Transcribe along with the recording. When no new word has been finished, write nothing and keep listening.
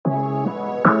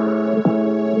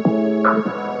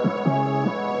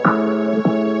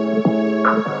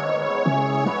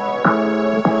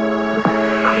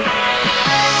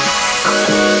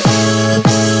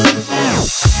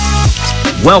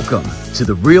Welcome to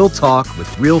the Real Talk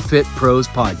with Real Fit Pros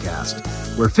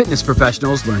podcast, where fitness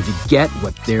professionals learn to get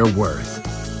what they're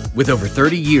worth. With over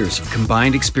 30 years of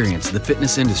combined experience in the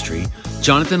fitness industry,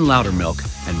 Jonathan Loudermilk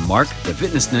and Mark the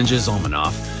Fitness Ninja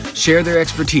Zalmanoff share their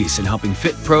expertise in helping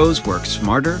fit pros work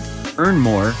smarter, earn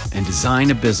more, and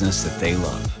design a business that they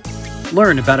love.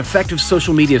 Learn about effective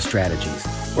social media strategies,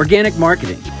 organic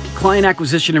marketing, client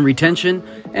acquisition and retention,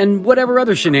 and whatever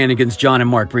other shenanigans John and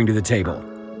Mark bring to the table.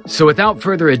 So without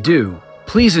further ado,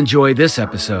 please enjoy this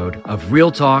episode of Real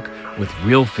Talk with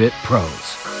Real Fit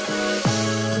Pros.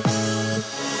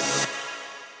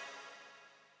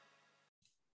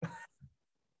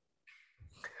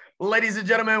 Ladies and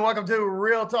gentlemen, welcome to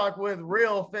Real Talk with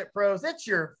Real Fit Pros. It's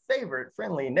your favorite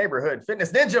friendly neighborhood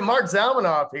fitness ninja, Mark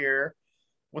Zalmanoff, here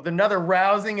with another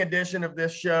rousing edition of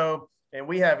this show. And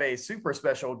we have a super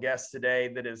special guest today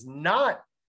that is not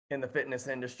in the fitness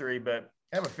industry, but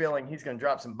I have a feeling he's going to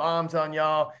drop some bombs on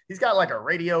y'all. He's got like a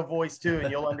radio voice too,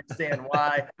 and you'll understand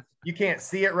why. You can't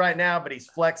see it right now, but he's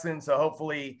flexing. So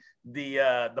hopefully the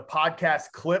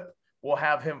podcast clip will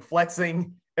have him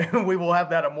flexing, and we will have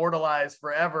that immortalized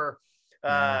forever.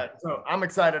 So I'm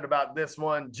excited about this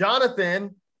one.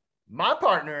 Jonathan, my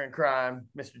partner in crime,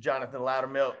 Mr. Jonathan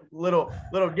Loudermilk, little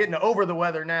getting over the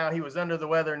weather now. He was under the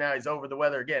weather. Now he's over the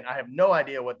weather again. I have no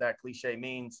idea what that cliche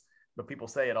means, but people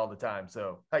say it all the time.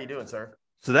 So how you doing, sir?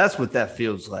 So that's what that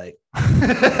feels like.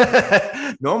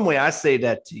 Normally I say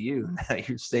that to you. Now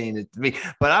you're saying it to me,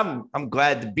 but I'm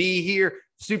glad to be here.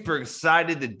 Super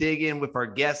excited to dig in with our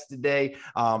guest today.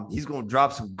 He's going to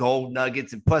drop some gold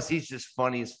nuggets, and plus he's just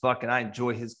funny as fuck, and I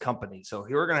enjoy his company. So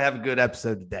we're going to have a good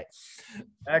episode today.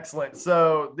 Excellent.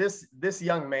 So this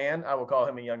young man, I will call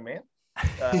him a young man.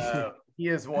 He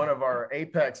is one of our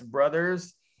Apex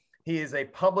brothers. He is a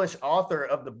published author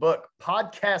of the book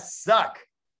Podcasts Suck,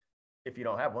 if you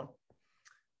don't have one.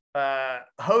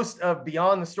 Host of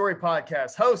Beyond the Story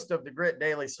podcast, host of the Grit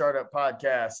Daily Startup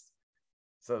podcast.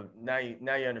 So now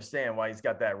you understand why he's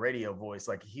got that radio voice.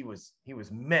 Like he was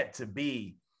meant to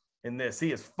be in this.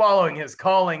 He is following his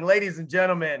calling. Ladies and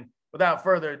gentlemen, without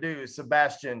further ado,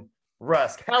 Sebastian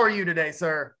Rusk. How are you today,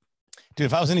 sir? Dude,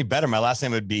 if I was any better, my last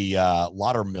name would be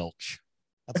Laudermilch.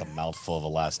 That's a mouthful of a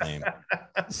last name.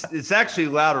 It's actually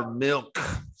Loudermilk.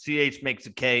 CH makes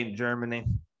a K in Germany.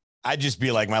 I'd just be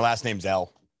like, my last name's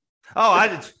L.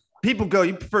 Oh, people go,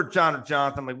 you prefer John or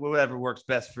Jonathan? I'm like, whatever works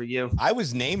best for you. I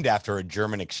was named after a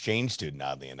German exchange student,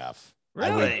 oddly enough.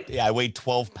 Really? I weighed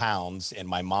 12 pounds, and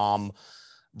my mom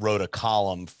wrote a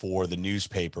column for the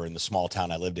newspaper in the small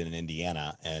town I lived in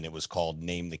Indiana, and it was called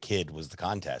Name the Kid was the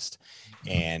contest.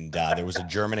 And there was a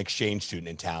German exchange student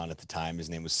in town at the time. His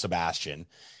name was Sebastian,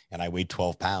 and I weighed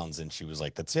 12 pounds, and she was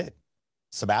like, that's it.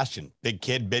 Sebastian, big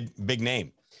kid, big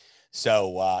name.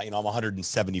 So, I'm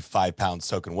 175 pounds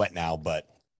soaking wet now, but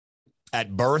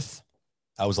at birth,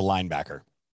 I was a linebacker.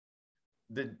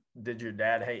 Did your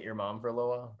dad hate your mom for a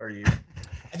little while? Or you?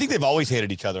 I think they've always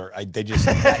hated each other. That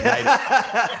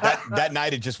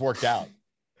night it just worked out.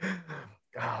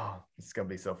 Oh, it's going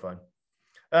to be so fun.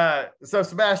 So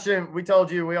Sebastian, we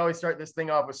told you we always start this thing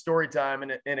off with story time.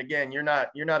 And again, you're not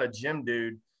a gym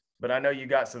dude, but I know you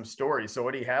got some stories. So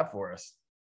what do you have for us?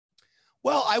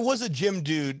 Well, I was a gym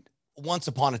dude once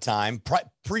upon a time,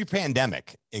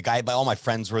 pre-pandemic. All my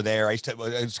friends were there. I used to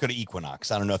go to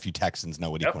Equinox. I don't know if you Texans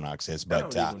know what Equinox is,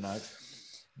 but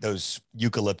those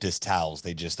eucalyptus towels,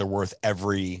 they're worth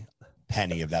every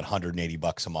penny of that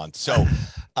 $180 a month. So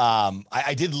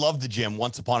I did love the gym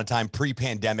once upon a time,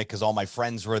 pre-pandemic, because all my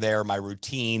friends were there, my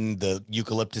routine, the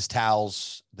eucalyptus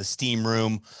towels, the steam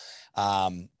room,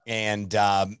 and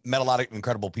met a lot of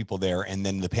incredible people there. And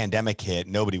then the pandemic hit,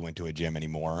 nobody went to a gym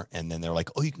anymore. And then they're like,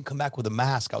 oh, you can come back with a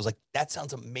mask. I was like, that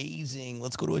sounds amazing.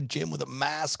 Let's go to a gym with a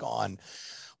mask on.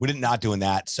 We did not doing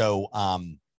that. So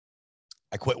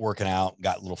I quit working out,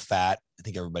 got a little fat. I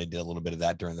think everybody did a little bit of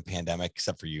that during the pandemic,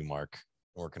 except for you, Mark,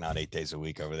 working out 8 days a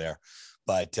week over there.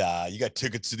 But you got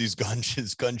tickets to these gun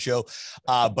show.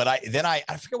 But I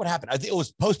forget what happened. I think it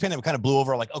was post-pandemic, kind of blew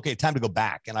over, like, okay, time to go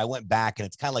back. And I went back, and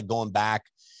it's kind of like going back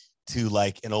to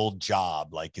like an old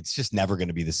job. Like it's just never going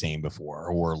to be the same before,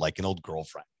 or like an old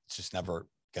girlfriend. It's just never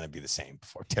going to be the same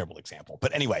before. Terrible example.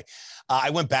 But anyway, I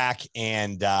went back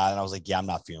and I was like, yeah, I'm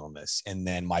not feeling this. And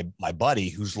then my buddy,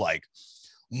 who's like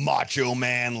macho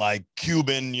man, like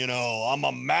Cuban, I'm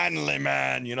a manly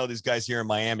man, these guys here in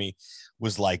Miami,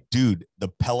 was like, dude, the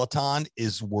Peloton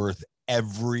is worth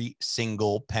every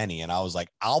single penny. And I was like,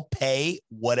 I'll pay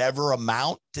whatever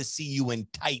amount to see you in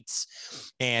tights.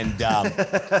 And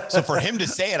so for him to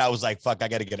say it, I was like, fuck, I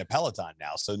got to get a Peloton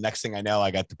now. So next thing I know,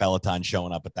 I got the Peloton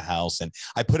showing up at the house, and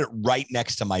I put it right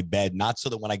next to my bed, not so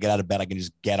that when I get out of bed, I can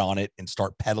just get on it and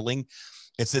start pedaling.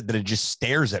 It's that it just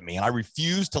stares at me. And I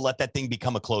refuse to let that thing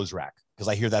become a clothes rack, because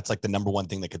I hear that's like the number one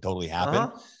thing that could totally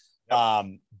happen.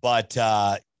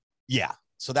 Yeah.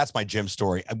 So that's my gym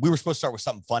story. We were supposed to start with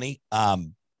something funny.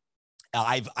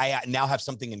 I now have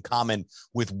something in common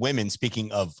with women,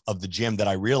 speaking of the gym, that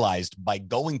I realized by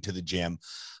going to the gym.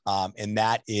 And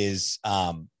that is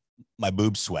my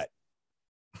boob sweat.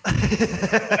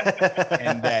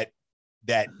 And that,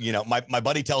 you know, my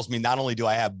buddy tells me not only do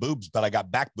I have boobs, but I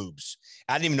got back boobs.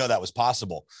 I didn't even know that was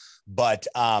possible. But,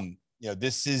 you know,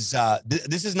 this is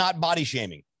not body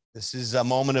shaming. This is a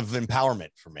moment of empowerment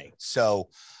for me. So,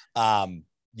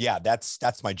 yeah,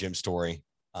 that's my gym story.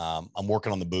 I'm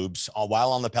working on the boobs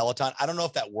while on the Peloton. I don't know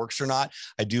if that works or not.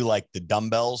 I do like the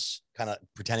dumbbells, kind of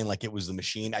pretending like it was the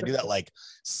machine. I do that like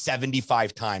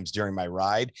 75 times during my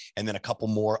ride, and then a couple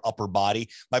more upper body.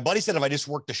 My buddy said if I just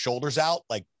work the shoulders out,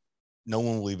 like no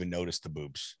one will even notice the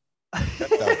boobs. So,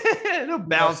 it'll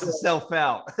balance itself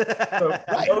out.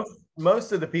 So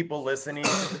most of the people listening to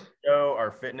the show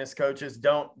are fitness coaches.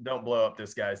 Don't blow up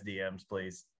this guy's DMs,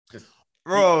 please. Just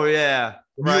yeah.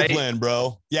 Real plan,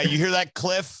 bro. Yeah, you hear that,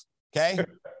 Cliff? Okay.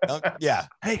 Yeah.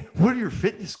 Hey, what are your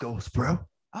fitness goals, bro?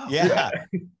 Oh, yeah.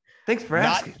 Thanks for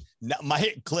asking.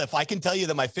 Cliff, I can tell you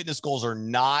that my fitness goals are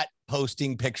not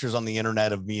posting pictures on the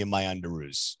internet of me in my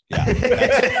underoos. Yeah.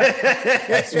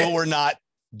 That's what we're not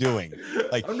doing.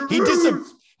 Like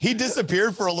he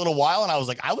disappeared for a little while, and I was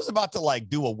like, I was about to like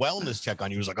do a wellness check on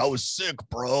you. He was like, I was sick,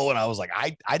 bro. And I was like,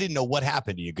 I didn't know what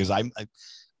happened to you, because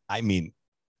I mean,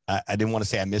 I didn't want to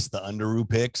say I missed the underoo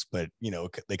pics, but you know,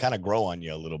 they kind of grow on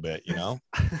you a little bit, you know.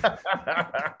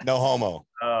 No homo.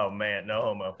 Oh man, no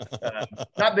homo.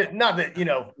 Not that you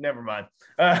know. Never mind.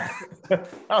 I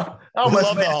love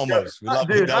the homos.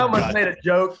 I almost made a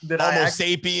joke that Homo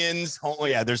sapiens.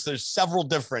 Yeah, there's several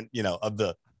different, you know, of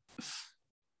the.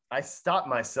 I stopped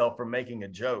myself from making a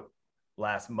joke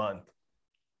last month,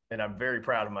 and I'm very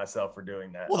proud of myself for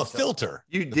doing that. Well, the filter.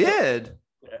 You did.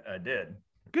 I did.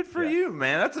 Good for you,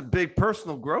 man. That's a big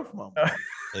personal growth moment.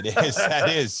 It is. That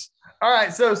is. All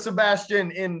right. So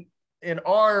Sebastian, in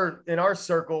our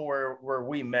circle where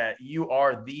we met, you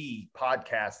are the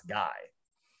podcast guy.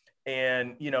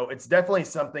 And, you know, it's definitely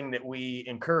something that we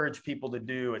encourage people to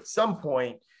do at some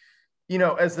point. You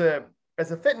know, as a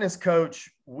fitness coach,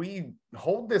 we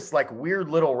hold this like weird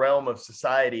little realm of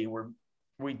society where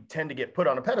we tend to get put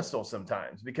on a pedestal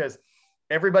sometimes, because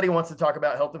everybody wants to talk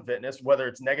about health and fitness, whether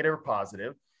it's negative or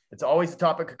positive. It's always a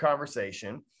topic of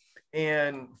conversation.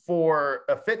 And for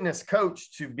a fitness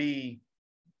coach to be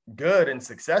good and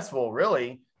successful,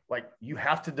 really, like you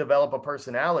have to develop a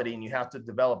personality and you have to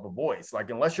develop a voice.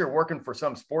 Like unless you're working for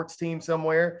some sports team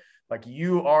somewhere, like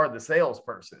you are the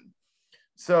salesperson.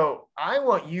 So I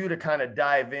want you to kind of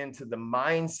dive into the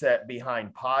mindset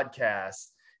behind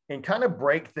podcasts and kind of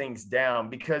break things down,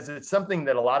 because it's something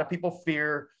that a lot of people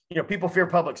fear. You know, people fear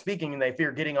public speaking, and they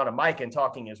fear getting on a mic and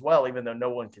talking as well, even though no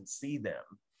one can see them.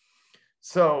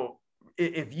 So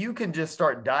if you can just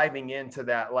start diving into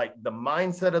that, like the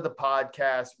mindset of the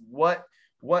podcast, what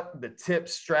the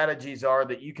tips, strategies are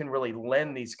that you can really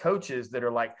lend these coaches that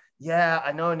are like, yeah,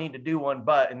 I know I need to do one,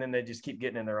 and then they just keep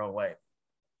getting in their own way.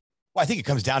 Well, I think it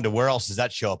comes down to where else does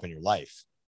that show up in your life?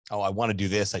 Oh, I want to do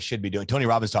this. I should be doing. Tony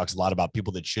Robbins talks a lot about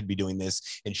people that should be doing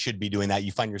this and should be doing that.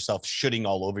 You find yourself shooting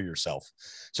all over yourself.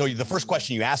 So the first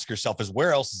question you ask yourself is,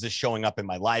 where else is this showing up in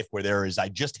my life? Where there is, I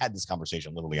just had this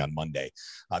conversation literally on Monday.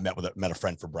 I met a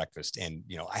friend for breakfast, and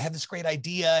you know, I have this great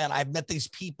idea, and I've met these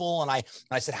people, and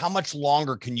I said, how much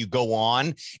longer can you go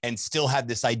on and still have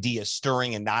this idea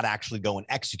stirring and not actually go and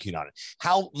execute on it?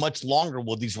 How much longer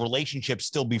will these relationships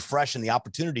still be fresh and the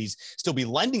opportunities still be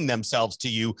lending themselves to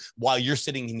you while you're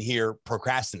sitting in here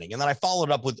procrastinating? And then I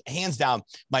followed up with, hands down,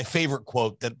 my favorite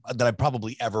quote that I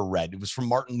probably ever read. It was from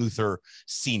Martin Luther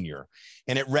Sr.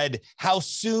 And it read, how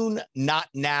soon not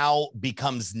now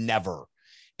becomes never.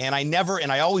 And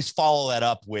I always follow that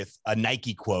up with a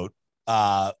Nike quote,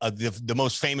 the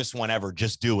most famous one ever,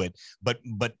 just do it. But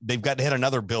they had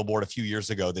another billboard a few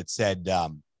years ago that said,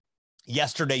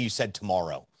 yesterday you said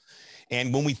tomorrow.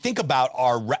 And when we think about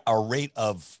our rate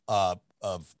of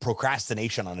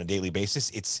procrastination on a daily basis,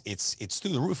 it's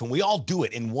through the roof, and we all do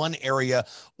it in one area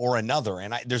or another.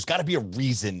 And there's got to be a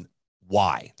reason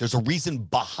why. There's a reason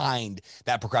behind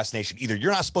that procrastination. Either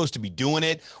you're not supposed to be doing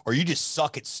it, or you just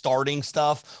suck at starting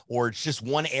stuff, or it's just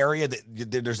one area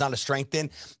that there's not a strength in.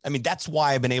 I mean, that's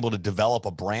why I've been able to develop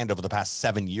a brand over the past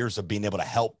 7 years of being able to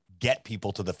help get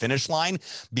people to the finish line,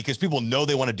 because people know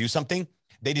they want to do something.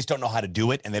 They just don't know how to do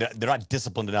it, and they're not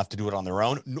disciplined enough to do it on their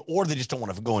own, or they just don't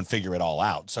want to go and figure it all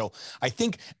out. So I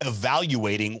think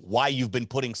evaluating why you've been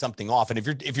putting something off, and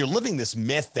if you're living this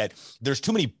myth that there's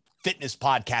too many fitness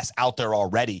podcasts out there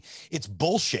already, it's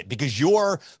bullshit, because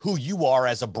you're who you are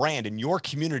as a brand, and your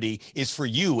community is for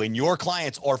you, and your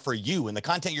clients are for you, and the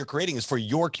content you're creating is for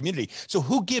your community. So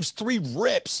who gives 3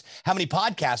 rips how many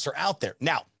podcasts are out there?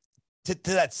 Now, to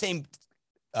that same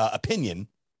opinion,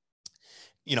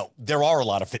 you know, there are a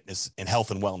lot of fitness and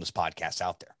health and wellness podcasts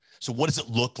out there. So what does it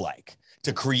look like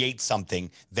to create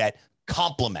something that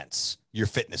complements your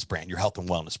fitness brand, your health and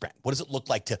wellness brand? What does it look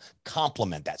like to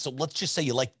complement that? So let's just say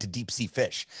you like to deep sea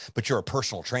fish, but you're a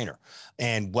personal trainer.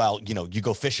 And well, you know, you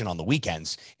go fishing on the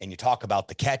weekends and you talk about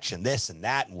the catch and this and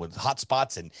that and with hot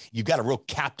spots, and you've got a real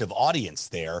captive audience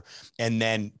there. And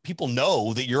then people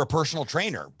know that you're a personal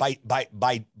trainer by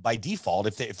default,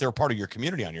 if they're a part of your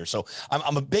community on here. So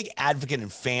I'm a big advocate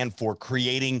and fan for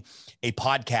creating a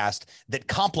podcast that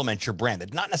complements your brand.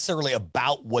 That's not necessarily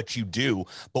about what you do,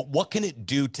 but what can it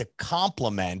do to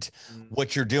complement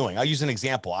what you're doing? I'll use an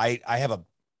example. I have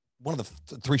one of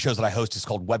the 3 shows that I host is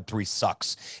called Web3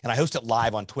 Sucks, and I host it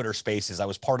live on Twitter Spaces. I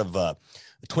was part of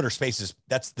Twitter Spaces.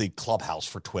 That's the clubhouse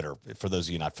for Twitter, for those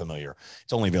of you not familiar.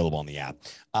 It's only available on the app,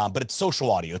 but it's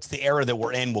social audio. It's the era that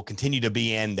we're in, will continue to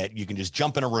be in, that you can just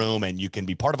jump in a room and you can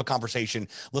be part of a conversation,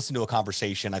 listen to a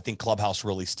conversation. I think Clubhouse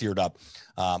really steered up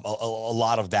a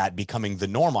lot of that becoming the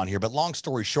norm on here. But long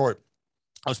story short,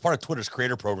 I was part of Twitter's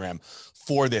creator program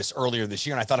for this earlier this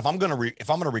year. And I thought, if I'm going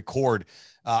to record,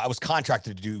 I was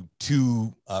contracted to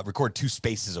do record 2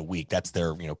 spaces a week. That's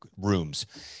their, rooms.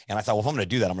 And I thought, well, if I'm going to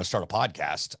do that, I'm going to start a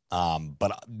podcast.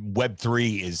 But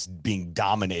Web3 is being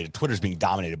dominated. Twitter's being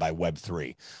dominated by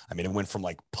Web3. I mean, it went from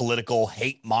like political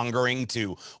hate mongering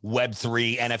to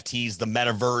Web3, NFTs, the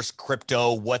metaverse,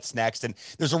 crypto, what's next. And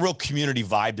there's a real community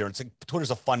vibe there. It's like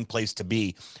Twitter's a fun place to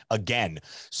be again.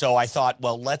 So I thought,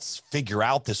 well, let's figure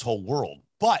out this whole world.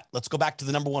 But let's go back to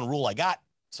the number 1 rule I got,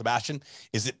 Sebastian.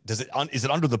 Is it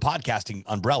under the podcasting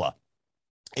umbrella?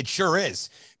 It sure is,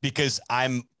 because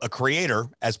I'm a creator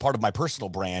as part of my personal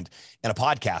brand and a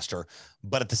podcaster,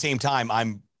 but at the same time,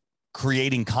 I'm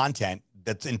creating content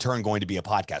that's in turn going to be a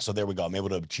podcast. So there we go. I'm able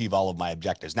to achieve all of my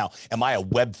objectives. Now, am I a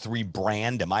Web3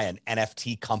 brand? Am I an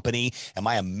NFT company? Am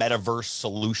I a metaverse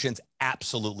solutions?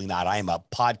 Absolutely not. I am a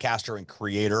podcaster and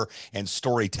creator and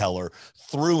storyteller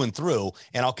through and through.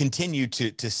 And I'll continue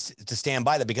to stand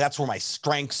by that, because that's where my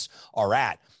strengths are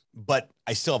at. But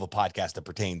I still have a podcast that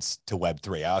pertains to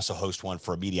Web3. I also host one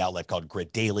for a media outlet called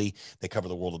Grit Daily. They cover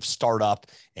the world of startup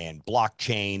and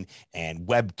blockchain and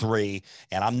Web3.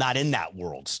 And I'm not in that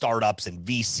world, startups and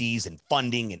VCs and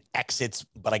funding and exits,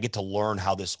 but I get to learn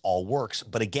how this all works.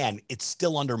 But again, it's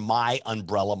still under my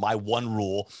umbrella, my 1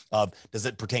 rule of, does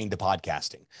it pertain to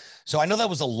podcasting? So I know that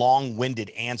was a long-winded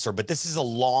answer, but this is a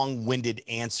long-winded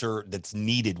answer that's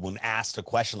needed when asked a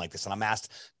question like this. And I'm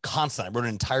asked constantly. I wrote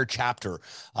an entire chapter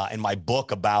in my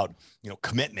book about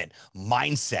commitment,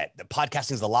 mindset. The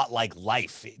podcasting is a lot like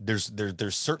life. There's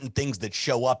certain things that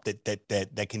show up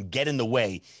that can get in the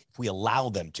way if we allow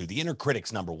them to. The inner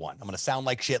critic's number 1. I'm going to sound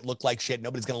like shit, look like shit.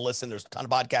 Nobody's going to listen. There's a ton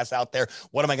of podcasts out there.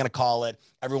 What am I going to call it?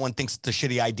 Everyone thinks it's a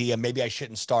shitty idea. Maybe I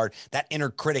shouldn't start. That inner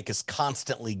critic is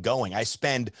constantly going. I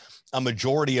spend a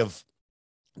majority of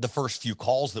the first few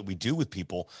calls that we do with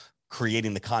people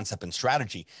creating the concept and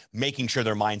strategy, making sure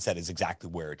their mindset is exactly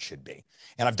where it should be.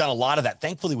 And I've done a lot of that,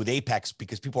 thankfully, with Apex,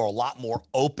 because people are a lot more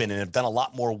open and have done a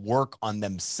lot more work on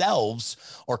themselves,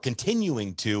 or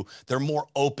continuing to. They're more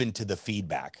open to the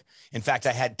feedback. In fact,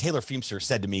 I had Taylor Feemster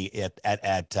said to me at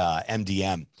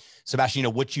MDM,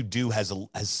 Sebastian, what you do has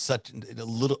such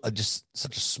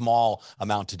a small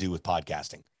amount to do with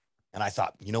podcasting. And I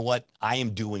thought, you know what? I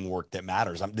am doing work that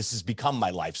matters. This has become my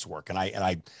life's work. And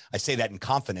I say that in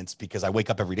confidence, because I wake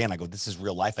up every day and I go, this is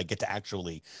real life. I get to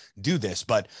actually do this.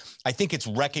 But I think it's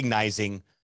recognizing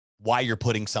why you're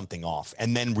putting something off,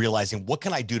 and then realizing, what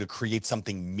can I do to create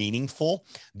something meaningful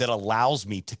that allows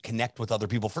me to connect with other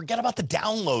people? Forget about the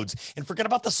downloads and forget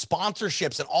about the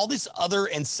sponsorships and all this other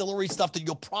ancillary stuff that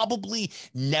you'll probably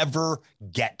never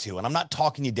get to. And I'm not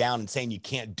talking you down and saying you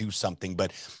can't do something,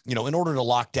 but in order to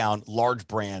lock down large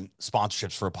brand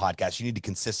sponsorships for a podcast, you need to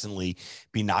consistently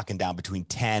be knocking down between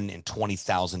 10 and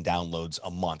 20,000 downloads a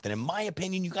month. And in my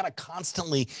opinion, you got to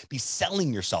constantly be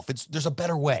selling yourself. There's a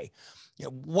better way. You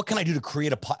know, what can I do to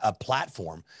create a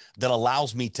platform that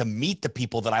allows me to meet the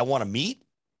people that I want to meet?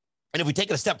 And if we take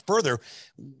it a step further,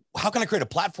 how can I create a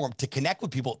platform to connect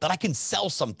with people that I can sell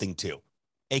something to?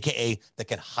 AKA that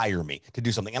can hire me to do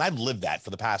something. And I've lived that for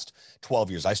the past 12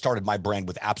 years. I started my brand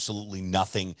with absolutely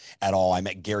nothing at all. I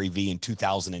met Gary Vee in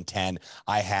 2010.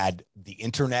 I had the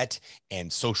internet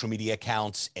and social media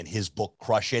accounts and his book,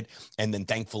 Crush It. And then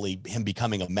thankfully him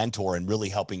becoming a mentor and really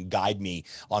helping guide me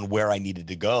on where I needed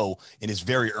to go in his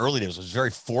very early days was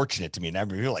very fortunate to me. And I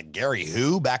remember like, Gary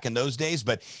who back in those days,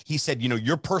 but he said, you know,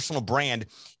 your personal brand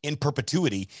in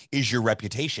perpetuity is your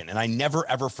reputation. And I never,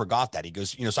 ever forgot that. He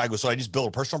goes, you know, so I go, so I just build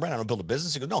a personal brand. I don't build a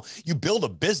business. He goes, no, you build a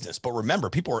business, but remember,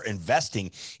 people are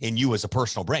investing in you as a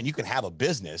personal brand. You can have a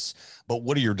business, but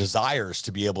what are your desires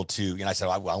to be able to, you know, I said,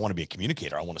 I want to be a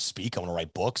communicator. I want to speak. I want to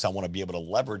write books. I want to be able to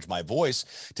leverage my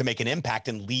voice to make an impact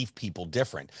and leave people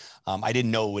different. I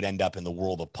didn't know it would end up in the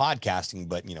world of podcasting,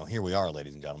 but you know, here we are,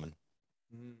 ladies and gentlemen.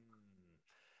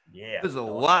 Yeah, there's a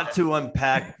lot to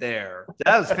unpack there.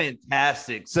 That was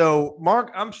fantastic. So,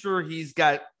 Mark, I'm sure he's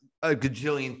got a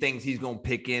gajillion things he's going to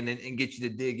pick in and get you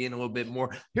to dig in a little bit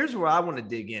more. Here's where I want to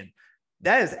dig in.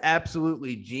 That is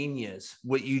absolutely genius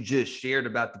what you just shared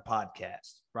about the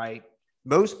podcast, right?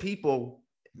 Most people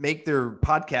make their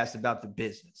podcast about the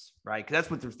business, right? Because that's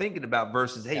what they're thinking about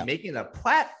versus, hey, making a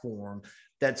platform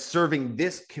that's serving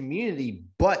this community,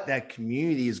 but that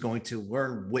community is going to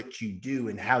learn what you do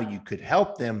and how you could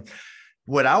help them.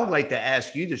 What I would like to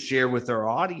ask you to share with our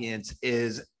audience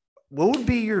is, what would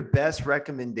be your best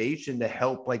recommendation to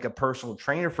help like a personal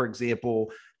trainer, for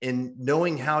example, in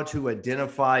knowing how to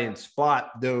identify and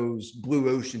spot those blue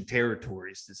ocean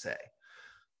territories to say?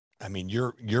 I mean,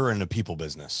 you're in a people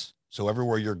business. So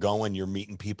everywhere you're going, you're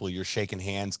meeting people, you're shaking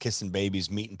hands, kissing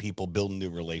babies, meeting people, building new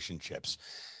relationships.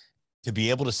 To be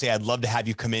able to say, I'd love to have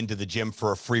you come into the gym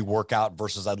for a free workout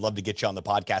versus I'd love to get you on the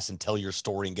podcast and tell your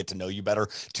story and get to know you better.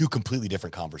 Two completely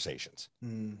different conversations.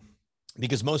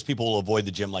 Because most people will avoid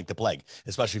the gym like the plague,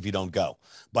 especially if you don't go.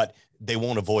 But they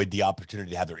won't avoid the opportunity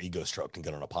to have their ego stroked and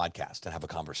get on a podcast and have a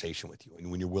conversation with you.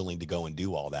 And when you're willing to go and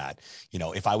do all that, you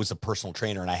know, if I was a personal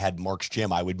trainer and I had Mark's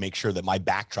gym, I would make sure that my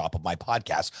backdrop of my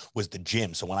podcast was the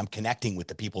gym. So when I'm connecting with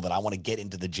the people that I want to get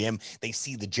into the gym, they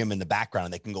see the gym in the background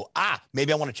and they can go,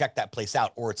 maybe I want to check that place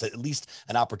out. Or it's at least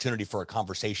an opportunity for a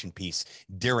conversation piece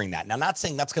during that. Now, I'm not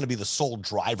saying that's going to be the sole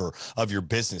driver of your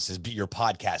business is be your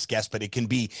podcast guest, but it can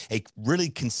be a really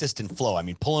consistent flow. I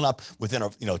mean, pulling up within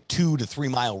a 2 to 3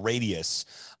 mile radius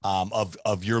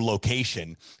of your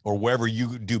location or wherever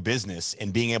you do business,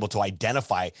 and being able to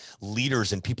identify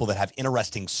leaders and people that have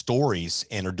interesting stories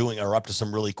and are up to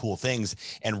some really cool things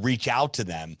and reach out to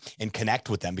them and connect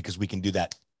with them, because we can do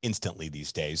that instantly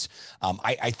these days.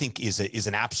 I think is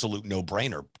an absolute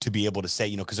no-brainer to be able to say,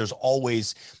 you know, because there's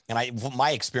always, and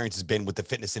my experience has been with the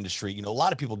fitness industry, you know, a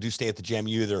lot of people do stay at the gym.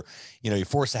 You either, you know, you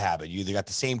force a habit. You either got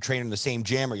the same trainer in the same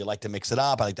gym, or you like to mix it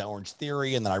up. I like that Orange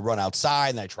Theory, and then I run outside,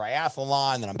 and then I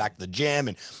triathlon, and then I'm back to the gym.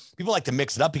 And people like to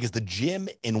mix it up because the gym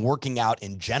and working out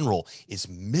in general is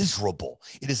miserable.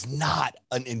 It is not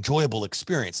an enjoyable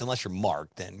experience unless you're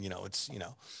Mark. Then, you know, it's, you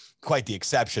know, quite the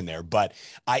exception there, but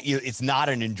it's not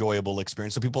an enjoyable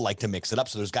experience. So people like to mix it up.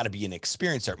 So there's got to be an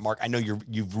experience there. Mark, I know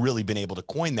you've really been able to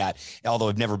coin that. Although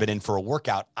I've never been in for a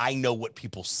workout, I know what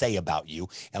people say about you,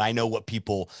 and I know what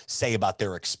people say about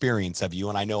their experience of you,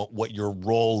 and I know what your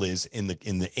role is in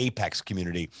the Apex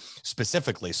community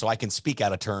specifically. So I can speak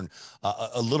out of turn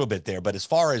a little bit there. But as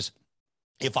far as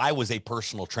if I was a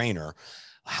personal trainer,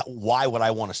 why would I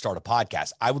want to start a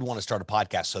podcast? I would want to start a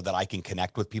podcast so that I can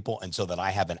connect with people and so that I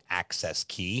have an access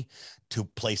key to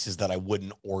places that I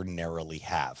wouldn't ordinarily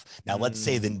have. Now, let's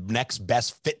say the next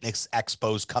best fitness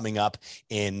expo's coming up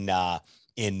in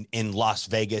Las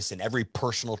Vegas, and every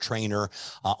personal trainer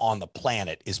on the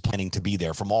planet is planning to be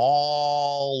there from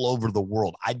all over the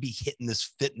world. I'd be hitting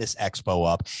this fitness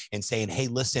expo up and saying, hey,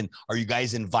 listen, are you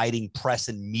guys inviting press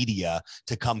and media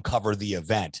to come cover the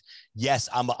event? Yes,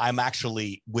 I'm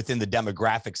actually within the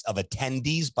demographics of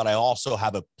attendees, but I also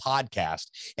have a podcast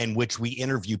in which we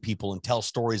interview people and tell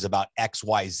stories about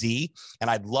XYZ. And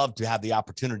I'd love to have the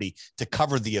opportunity to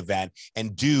cover the event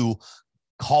and do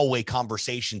hallway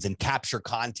conversations and capture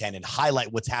content and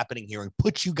highlight what's happening here and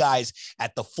put you guys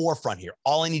at the forefront here.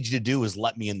 All I need you to do is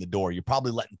let me in the door. You're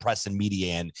probably letting press and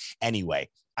media in anyway.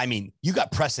 I mean, you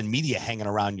got press and media hanging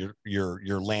around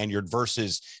your lanyard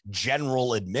versus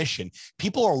general admission.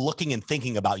 People are looking and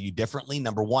thinking about you differently.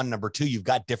 Number one. Number two, you've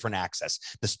got different access.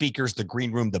 The speakers, the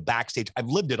green room, the backstage. I've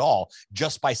lived it all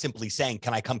just by simply saying,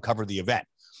 can I come cover the event?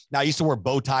 Now, I used to wear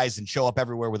bow ties and show up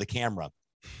everywhere with a camera.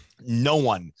 No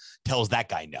one tells that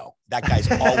guy no. That guy's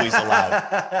always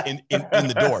allowed in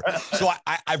the door. So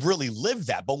I've really lived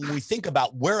that. But when we think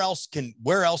about where else can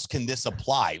this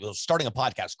apply? Well, starting a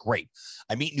podcast, great.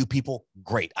 I meet new people,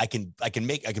 great. I can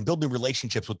build new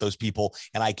relationships with those people,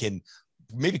 and I can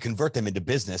maybe convert them into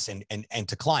business and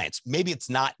to clients. Maybe it's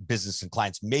not business and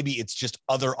clients. Maybe it's just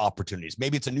other opportunities.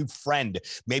 Maybe it's a new friend.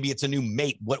 Maybe it's a new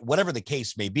mate. Whatever the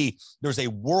case may be, there's a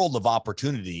world of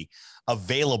opportunity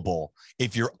available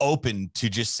if you're open to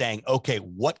just saying, okay,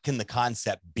 what can the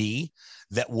concept be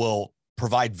that will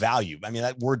provide value? I mean,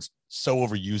 that word's so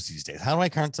overused these days. How do I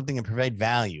create something and provide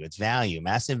value? It's value,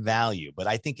 massive value. But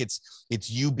I think it's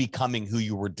you becoming who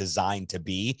you were designed to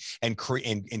be, and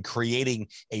creating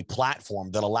a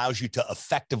platform that allows you to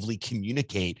effectively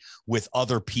communicate with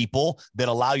other people, that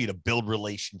allow you to build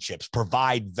relationships,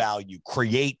 provide value,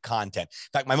 create content.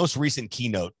 In fact, my most recent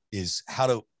keynote is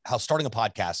how starting a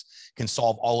podcast can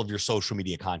solve all of your social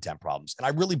media content problems. And I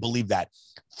really believe that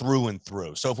through and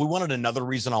through. So if we wanted another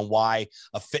reason on why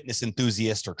a fitness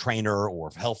enthusiast or trainer or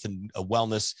health and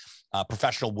wellness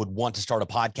professional would want to start a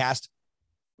podcast,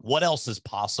 what else is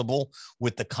possible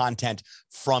with the content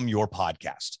from your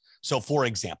podcast? So for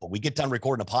example, we get done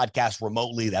recording a podcast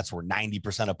remotely. That's where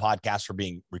 90% of podcasts are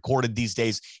being recorded these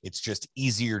days. It's just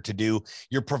easier to do.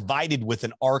 You're provided with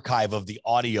an archive of the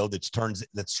audio that's turned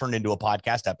into a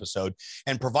podcast episode,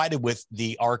 and provided with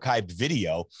the archived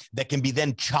video that can be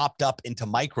then chopped up into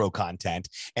micro content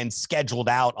and scheduled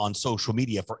out on social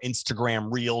media for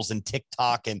Instagram Reels and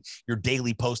TikTok and your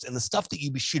daily post and the stuff that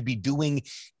you should be doing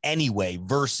anyway,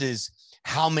 versus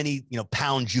how many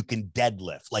pounds you can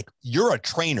deadlift. Like, you're a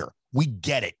trainer. We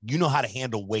get it. You know how to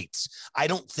handle weights. I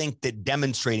don't think that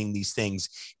demonstrating these things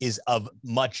is of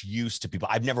much use to people.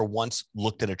 I've never once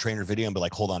looked at a trainer video and be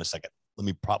like, hold on a second, let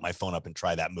me prop my phone up and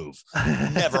try that move.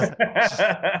 Never.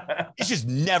 It's just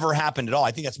never happened at all.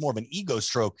 I think that's more of an ego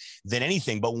stroke than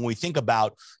anything. But when we think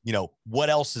about, what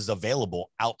else is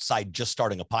available outside just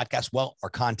starting a podcast, well,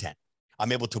 our content.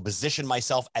 I'm able to position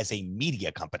myself as a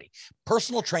media company,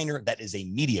 personal trainer that is a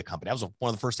media company. That was one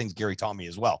of the first things Gary taught me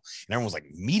as well. And everyone was like,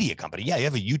 media company? Yeah, you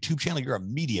have a YouTube channel. You're a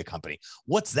media company.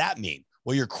 What's that mean?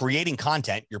 Well, you're creating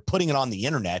content, you're putting it on the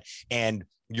internet, and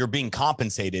you're being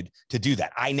compensated to do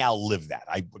that. I now live that.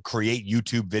 I create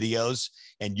YouTube videos,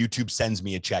 and YouTube sends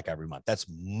me a check every month. That's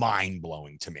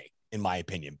mind-blowing to me, in my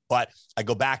opinion. But I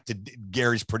go back to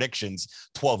Gary's predictions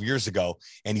 12 years ago,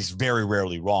 and he's very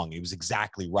rarely wrong. He was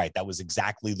exactly right. That was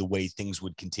exactly the way things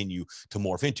would continue to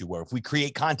morph into, where if we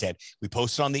create content, we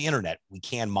post it on the internet, we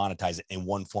can monetize it in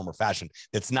one form or fashion.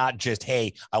 That's not just,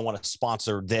 hey, I want to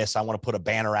sponsor this, I want to put a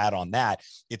banner ad on that.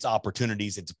 It's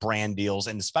opportunities, it's brand deals,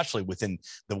 and especially within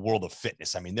the world of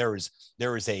fitness. I mean,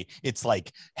 it's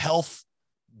like health,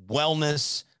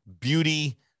 wellness,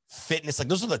 beauty, fitness. Like,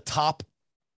 those are the top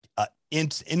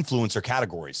influencer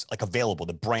categories like available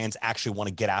that brands actually want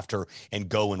to get after and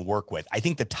go and work with. I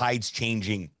think the tide's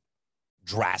changing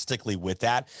drastically with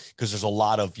that, because there's a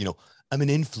lot of, I'm an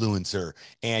influencer,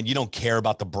 and you don't care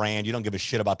about the brand. You don't give a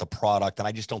shit about the product. And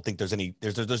I just don't think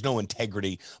there's no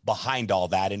integrity behind all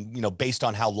that. And, based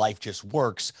on how life just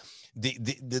works,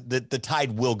 the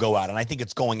tide will go out. And I think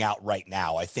it's going out right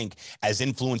now. I think as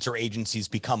influencer agencies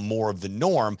become more of the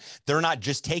norm, they're not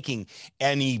just taking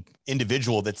any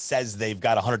individual that says they've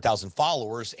got 100,000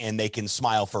 followers and they can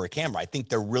smile for a camera. I think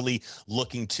they're really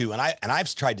looking to, and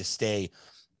I've tried to stay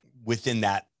within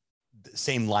that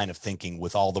same line of thinking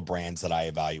with all the brands that I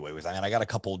evaluate with. I mean, I got a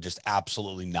couple just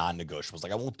absolutely non-negotiables.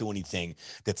 Like, I won't do anything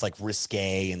that's like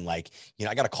risque, and like,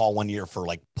 I got a call one year for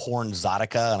like porn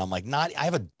Zotica, and I'm like, I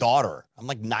have a daughter. I'm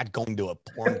like not going to a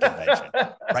porn convention,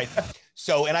 right?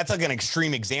 So, and that's like an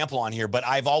extreme example on here, but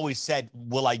I've always said,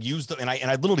 will I use them? And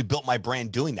I literally built my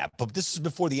brand doing that. But this is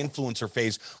before the influencer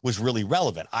phase was really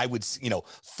relevant. I would,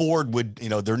 Ford would,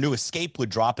 their new Escape would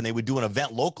drop, and they would do an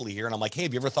event locally here. And I'm like, hey,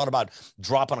 have you ever thought about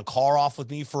dropping a car off with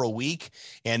me for a week?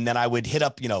 And then I would hit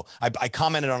up, I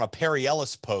commented on a Perry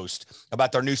Ellis post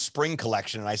about their new spring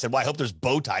collection. And I said, well, I hope there's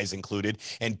bow ties included.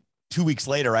 And 2 weeks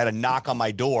later, I had a knock on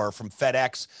my door from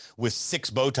FedEx with 6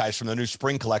 bow ties from the new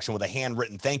spring collection with a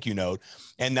handwritten thank you note.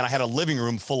 And then I had a living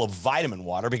room full of vitamin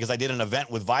water, because I did an event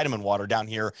with vitamin water down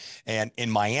here and in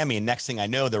Miami. And next thing I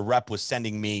know, the rep was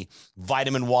sending me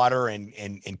vitamin water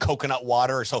and coconut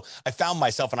water. So I found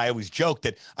myself, and I always joke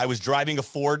that I was driving a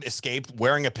Ford Escape,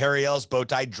 wearing a Perry Ellis bow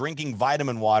tie, drinking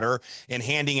vitamin water, and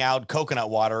handing out coconut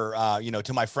water,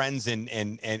 to my friends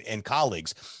and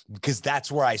colleagues, because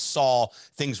that's where I saw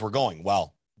things were going.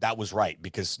 Well, that was right,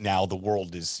 because now the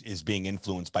world is being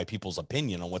influenced by people's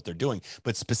opinion on what they're doing.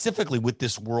 But specifically with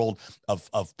this world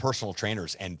of personal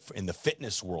trainers and in the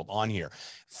fitness world on here,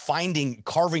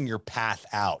 carving your path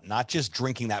out, not just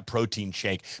drinking that protein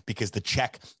shake because the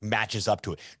check matches up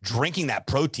to it, drinking that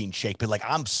protein shake, but like,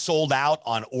 I'm sold out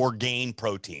on Orgain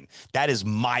protein. That is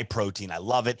my protein. I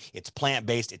love it. It's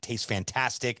plant-based. It tastes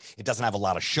fantastic. It doesn't have a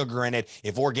lot of sugar in it.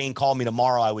 If Orgain called me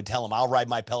tomorrow, I would tell them I'll ride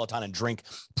my Peloton and drink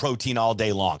protein all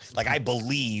day long. Like, I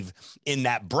believe in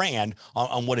that brand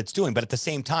on what it's doing. But at the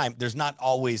same time,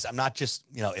 I'm not just,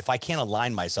 if I can't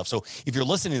align myself. So if you're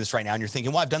listening to this right now and you're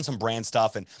thinking, well, I've done some brand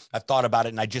stuff and I've thought about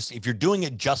it, and if you're doing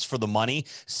it just for the money,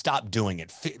 stop doing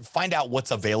it. Find out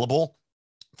what's available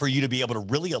for you to be able to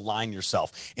really align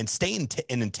yourself and stay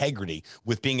in integrity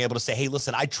with being able to say, hey,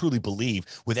 listen, I truly believe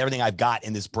with everything I've got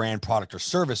in this brand, product, or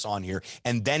service on here,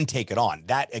 and then take it on.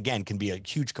 That, again, can be a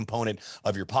huge component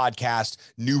of your podcast,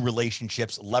 new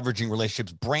relationships, leveraging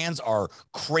relationships. Brands are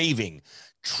craving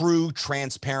true,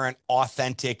 transparent,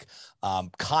 authentic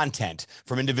content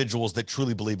from individuals that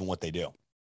truly believe in what they do.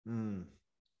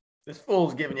 This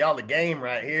fool's giving y'all the game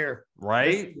right here.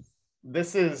 Right?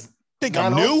 This is... Think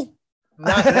I'm new?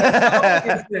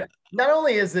 Not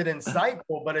only is it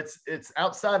insightful, but it's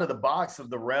outside of the box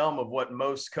of the realm of what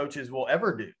most coaches will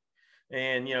ever do.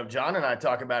 And, John and I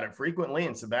talk about it frequently,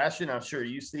 and Sebastian, I'm sure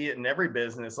you see it in every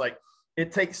business. Like,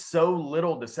 it takes so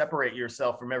little to separate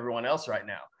yourself from everyone else right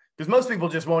now, because most people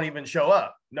just won't even show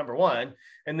up, number one.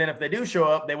 And then if they do show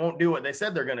up, they won't do what they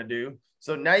said they're going to do.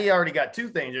 So now you already got two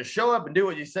things: just show up and do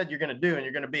what you said you're going to do, and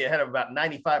you're going to be ahead of about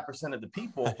 95% of the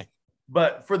people.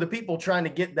 But for the people trying to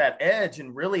get that edge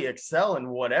and really excel in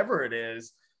whatever it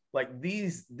is, like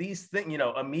these things,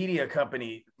 a media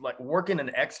company, like working an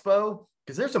expo,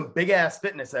 because there's some big ass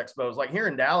fitness expos. Like here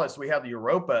in Dallas, we have the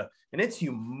Europa, and it's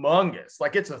humongous.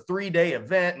 Like, it's a 3-day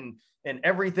event and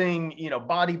everything,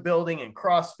 bodybuilding and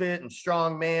CrossFit and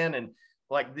strongman. And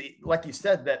like you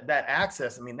said, that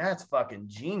access, I mean, that's fucking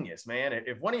genius, man.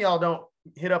 If one of y'all don't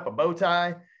hit up a bow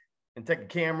tie and take a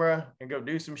camera and go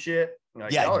do some shit.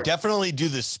 Definitely do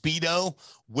the Speedo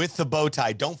with the bow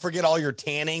tie. Don't forget all your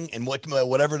tanning and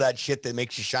whatever that shit that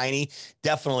makes you shiny.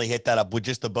 Definitely hit that up with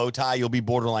just the bow tie. You'll be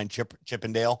borderline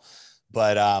Chippendale,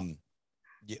 but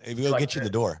it'll get you in the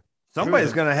door.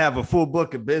 Somebody's going to have a full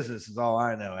book of business is all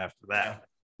I know after that.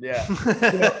 Yeah.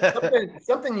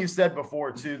 Something you said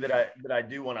before too, that I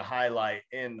do want to highlight,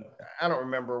 and I don't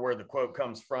remember where the quote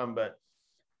comes from, but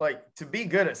like, to be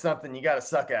good at something, you got to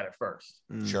suck at it first.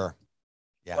 Sure.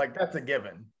 Yeah. Like, that's a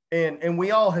given. And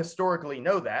we all historically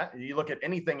know that. You look at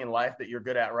anything in life that you're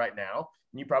good at right now,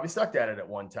 and you probably sucked at it at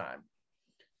one time.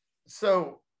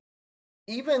 So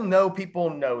even though people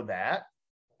know that,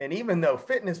 and even though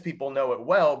fitness people know it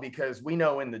well, because we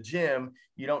know in the gym,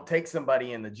 you don't take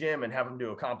somebody in the gym and have them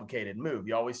do a complicated move.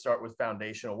 You always start with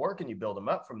foundational work and you build them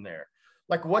up from there.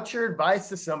 Like, what's your advice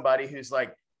to somebody who's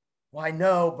like, well, I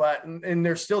know, but, and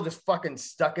they're still just fucking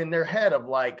stuck in their head of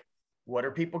like, what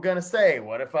are people going to say?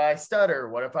 What if I stutter?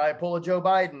 What if I pull a Joe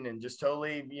Biden and just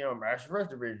totally,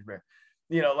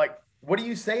 like, what do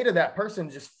you say to that person?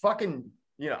 Just fucking,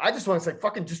 I just want to say,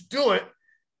 fucking just do it.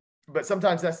 But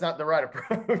sometimes that's not the right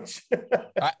approach.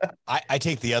 I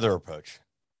take the other approach,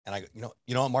 and I go,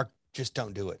 you know what, Mark, just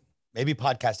don't do it. Maybe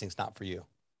podcasting's not for you.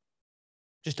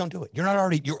 Just don't do it. You're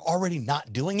already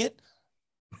not doing it.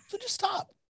 So just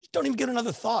stop. Just don't even get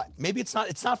another thought. Maybe it's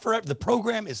not for the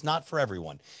program is not for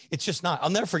everyone. It's just not. I'll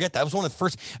never forget that. It was one of the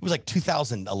first, it was like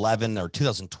 2011 or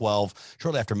 2012,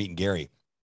 shortly after meeting Gary.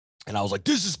 And I was like,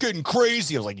 this is getting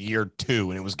crazy. I was like year 2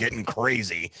 and it was getting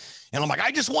crazy. And I'm like,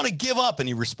 I just want to give up. And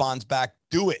he responds back,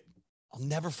 do it. I'll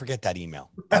never forget that email.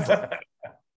 Ever.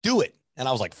 Do it. And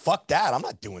I was like, fuck that. I'm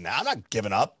not doing that. I'm not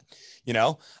giving up,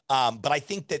 But I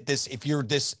think that if you're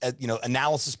this,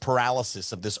 analysis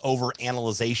paralysis of this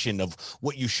overanalyzation of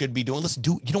what you should be doing, listen,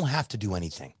 you don't have to do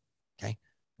anything. Okay.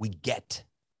 We get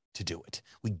to do it.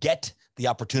 We get the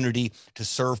opportunity to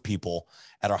serve people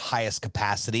at our highest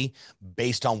capacity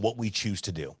based on what we choose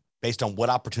to do, based on what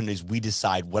opportunities we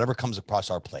decide, whatever comes across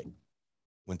our plate.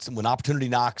 When opportunity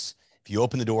knocks, if you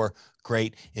open the door,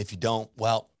 great. If you don't,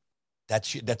 well,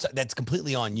 that's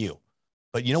completely on you.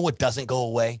 But you know what doesn't go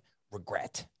away?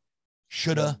 Regret.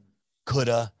 Shoulda,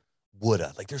 coulda,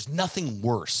 woulda. Like, there's nothing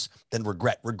worse than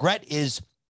regret. Regret is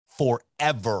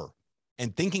forever.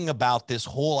 And thinking about this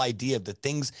whole idea of the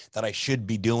things that I should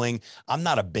be doing, I'm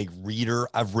not a big reader.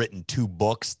 I've written 2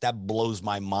 books. That blows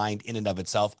my mind in and of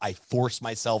itself. I force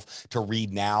myself to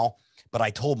read now, but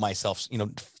I told myself,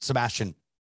 Sebastian,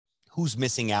 who's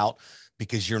missing out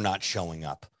because you're not showing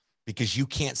up? because you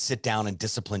can't sit down and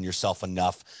discipline yourself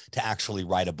enough to actually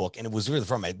write a book. And it was really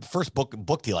from my first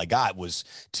book deal I got was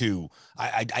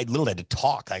I literally had to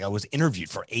talk. Like I was interviewed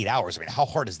for 8 hours. I mean, how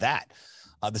hard is that?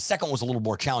 The second was a little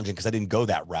more challenging because I didn't go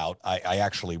that route. I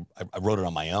wrote it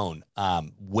on my own,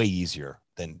 way easier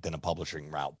than a publishing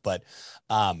route. But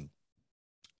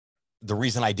the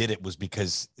reason I did it was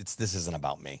because this isn't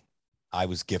about me. I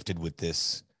was gifted with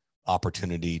this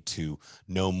opportunity to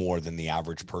know more than the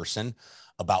average person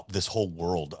about this whole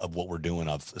world of what we're doing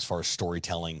as far as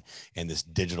storytelling and this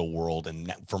digital world.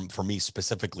 And for me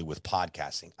specifically with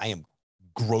podcasting, I am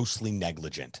grossly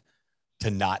negligent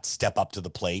to not step up to the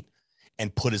plate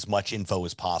and put as much info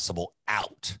as possible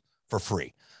out for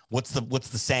free. What's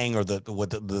the saying, or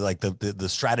the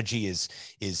strategy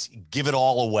is give it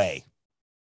all away.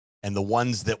 And the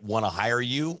ones that want to hire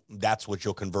you, that's what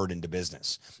you'll convert into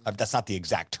business. That's not the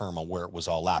exact term on where it was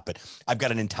all at, but I've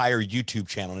got an entire YouTube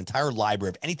channel, an entire library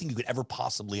of anything you could ever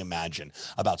possibly imagine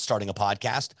about starting a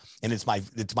podcast. And it's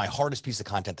my hardest piece of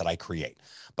content that I create.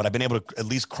 But I've been able to at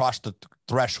least cross the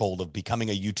threshold of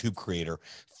becoming a YouTube creator,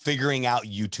 figuring out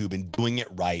YouTube and doing it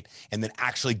right, and then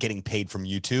actually getting paid from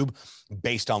YouTube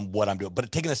based on what I'm doing.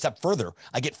 But taking a step further,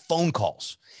 I get phone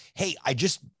calls. Hey, I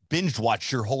just binge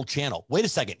watch your whole channel. Wait a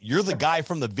second. You're the guy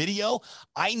from the video.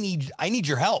 I need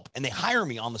your help. And they hire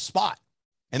me on the spot.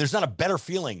 And there's not a better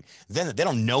feeling than that. They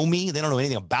don't know me. They don't know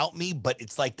anything about me, but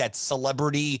it's like that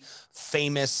celebrity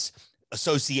famous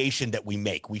association that we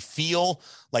make. We feel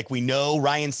like we know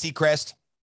Ryan Seacrest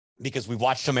because we've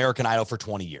watched American Idol for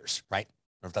 20 years, right?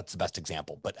 Or if that's the best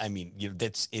example, but I mean,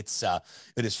 it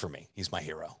is for me. He's my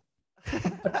hero.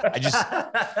 I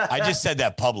just said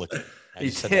that publicly.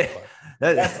 That's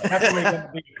definitely going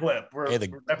to be a clip. We're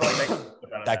definitely making a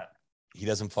clip out of that. He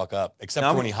doesn't fuck up, except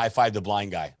for when he high-fived the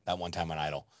blind guy that one time on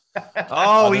Idol.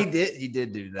 He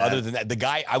did do that. Other than that, the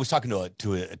guy, I was talking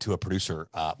to a producer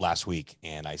last week,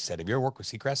 and I said, "Have you ever worked with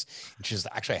Seacrest?" And she says,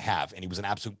 "Actually, I have." And he was an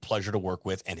absolute pleasure to work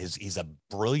with, and he's a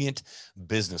brilliant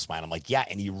businessman. I'm like, yeah,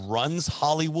 and he runs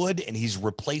Hollywood, and he's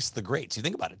replaced the greats. You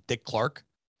think about it, Dick Clark,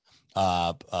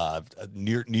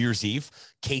 New Year's Eve,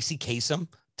 Casey Kasem,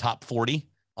 top 40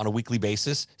 on a weekly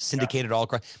basis, syndicated all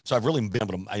across. So I've really been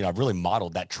able to, I've really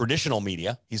modeled that traditional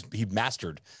media. He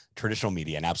mastered traditional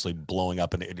media and absolutely blowing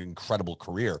up an incredible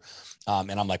career.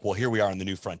 And I'm like, well, here we are in the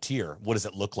new frontier. What does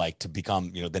it look like to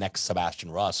become, the next Sebastian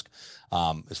Rusk?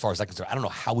 As far as I'm concerned, I don't know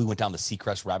how we went down the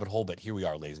Seacrest rabbit hole, but here we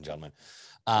are, ladies and gentlemen.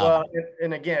 Well,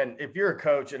 and again, if you're a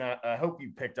coach, and I hope you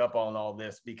picked up on all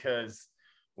this, because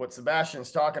what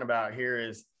Sebastian's talking about here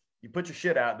is you put your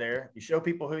shit out there, you show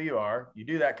people who you are, you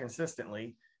do that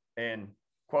consistently, and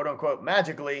quote unquote,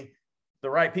 magically, the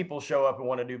right people show up and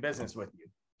want to do business with you.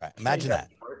 Right. Imagine that.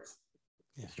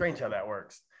 Yeah. Strange how that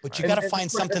works. But you got to find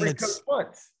something that's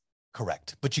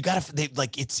correct. But you got to,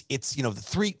 it's the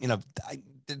three,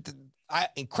 I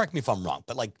correct me if I'm wrong,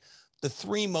 but like the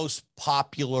three most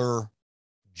popular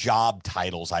job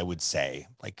titles, I would say,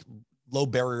 like low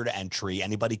barrier to entry,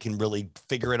 anybody can really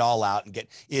figure it all out and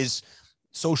is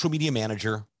social media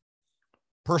manager,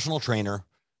 personal trainer,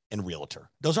 and realtor.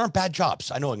 Those aren't bad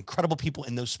jobs. I know incredible people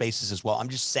in those spaces as well. I'm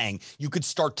just saying you could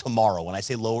start tomorrow when I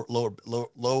say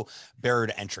low barrier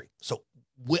to entry. So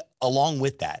along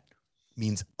with that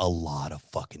means a lot of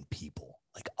fucking people,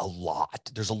 like a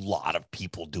lot. There's a lot of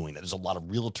people doing that. There's a lot of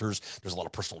realtors. There's a lot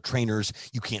of personal trainers.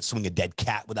 You can't swing a dead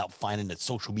cat without finding a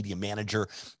social media manager.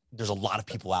 There's a lot of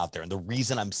people out there. And the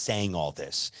reason I'm saying all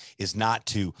this is not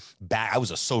to I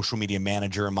was a social media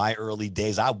manager in my early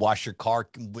days. I'd wash your car,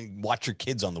 watch your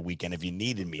kids on the weekend if you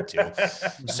needed me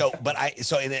to.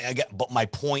 But my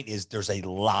point is there's a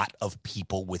lot of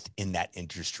people within that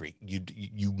industry. You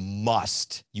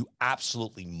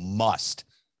absolutely must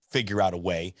figure out a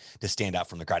way to stand out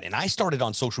from the crowd. And I started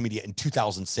on social media in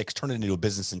 2006, turned it into a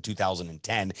business in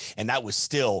 2010. And that was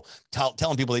still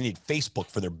telling people they need Facebook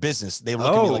for their business. They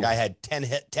looked at me like I had 10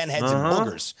 heads and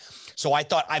boogers. So I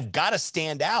thought, I've got to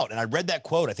stand out. And I read that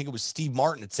quote. I think it was Steve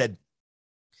Martin. It said,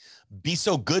 be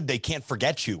so good they can't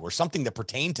forget you, or something that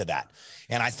pertained to that.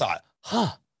 And I thought,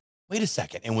 wait a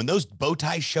second. And when those bow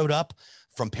ties showed up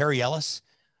from Perry Ellis,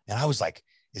 and I was like,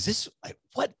 is this like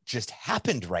what just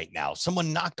happened right now?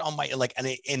 Someone knocked on my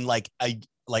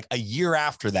a year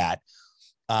after that.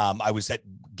 I was at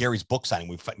Gary's book signing.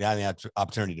 We had the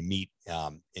opportunity to meet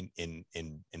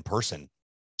in person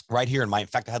right here in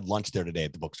fact, I had lunch there today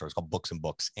at the bookstore. It's called Books and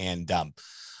Books. And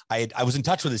I was in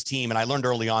touch with his team, and I learned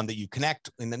early on that you connect,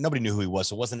 and nobody knew who he was,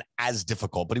 so it wasn't as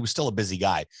difficult, but he was still a busy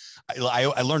guy.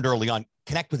 I learned early on,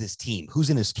 connect with his team, who's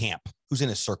in his camp, who's in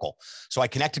his circle. So I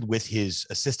connected with his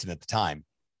assistant at the time.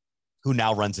 who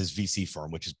now runs his VC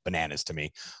firm, which is bananas to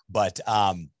me. But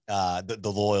the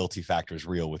loyalty factor is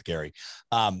real with Gary.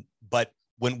 But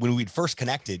when we'd first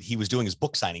connected, he was doing his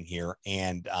book signing here,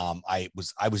 and I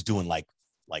was doing like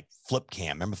flip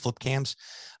cam. Remember flip cams?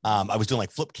 I was doing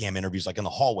like flip cam interviews, like in the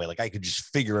hallway. Like I could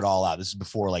just figure it all out. This is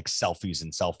before like selfies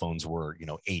and cell phones were,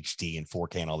 HD and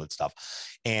 4K and all that stuff.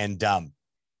 And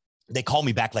they called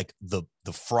me back like the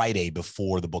Friday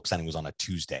before the book signing was on a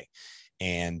Tuesday.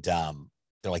 And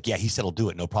they're like, yeah, he said he'll do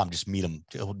it. No problem. Just meet him.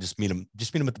 Just meet him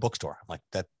at the bookstore. I'm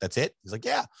like, that's it? He's like,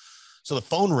 yeah. So the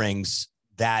phone rings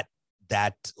that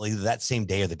same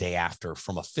day or the day after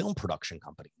from a film production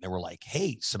company. They were like,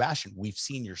 hey, Sebastian, we've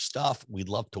seen your stuff. We'd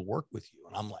love to work with you.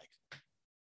 And I'm like,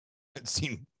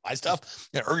 seen my stuff?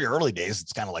 In early days,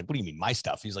 it's kind of like, what do you mean my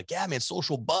stuff? He's like, yeah, man,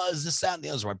 Social Buzz, this, that, and the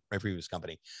other was my previous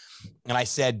company. And I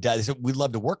said, they said, we'd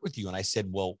love to work with you. And I said,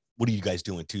 well, what are you guys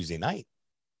doing Tuesday night?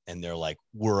 And they're like,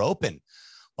 we're open.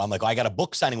 Well, I'm like, I got a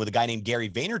book signing with a guy named Gary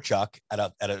Vaynerchuk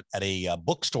at a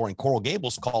bookstore in Coral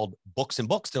Gables called Books and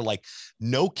Books. They're like,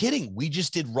 no kidding. We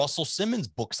just did Russell Simmons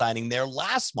book signing there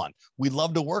last month. We'd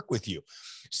love to work with you.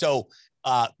 So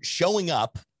showing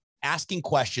up, asking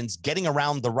questions, getting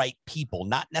around the right people,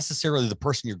 not necessarily the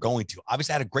person you're going to.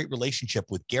 Obviously, I had a great relationship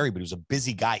with Gary, but he was a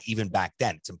busy guy even back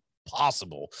then. It's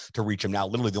impossible to reach him now.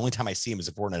 Literally, the only time I see him is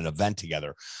if we're in an event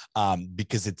together,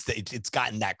 because it's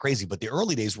gotten that crazy. But the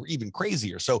early days were even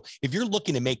crazier. So if you're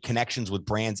looking to make connections with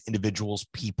brands, individuals,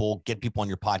 people, get people on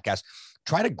your podcast,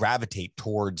 try to gravitate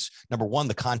towards, number one,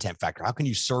 the content factor. How can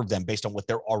you serve them based on what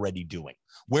they're already doing?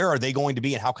 Where are they going to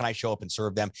be, and how can I show up and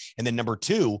serve them? And then number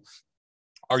two,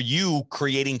 are you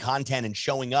creating content and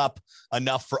showing up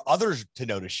enough for others to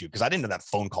notice you? Because I didn't know that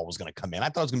phone call was going to come in. I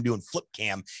thought I was going to be doing flip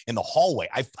cam in the hallway.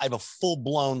 I have a full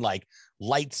blown like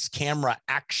lights, camera,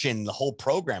 action, the whole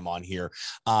program on here.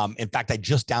 In fact, I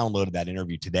just downloaded that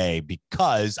interview today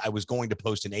because I was going to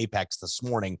post an Apex this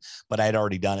morning, but I had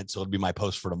already done it. So it'll be my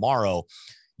post for tomorrow.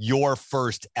 Your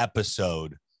first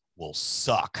episode will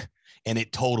suck. And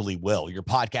it totally will. Your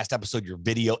podcast episode, your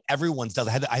video, everyone's does.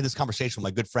 I had this conversation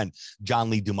with my good friend, John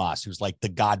Lee Dumas, who's like the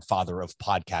godfather of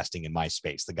podcasting in my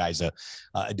space. The guy's a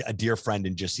dear friend,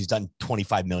 and he's done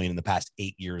 25 million in the past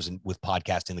 8 years with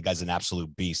podcasting. The guy's an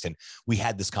absolute beast. And we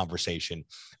had this conversation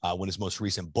when his most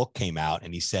recent book came out,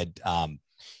 and he said,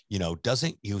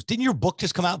 didn't your book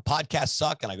just come out? Podcasts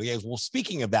suck. And I go, yeah, well,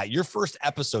 speaking of that, your first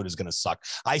episode is going to suck.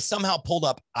 I somehow pulled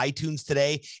up iTunes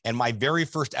today, and my very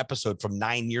first episode from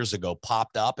 9 years ago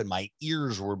popped up, and my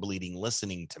ears were bleeding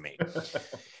listening to me.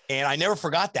 And I never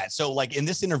forgot that. So like in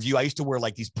this interview, I used to wear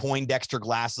like these Poindexter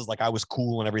glasses, like I was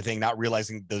cool and everything, not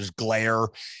realizing there's glare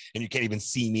and you can't even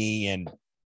see me. And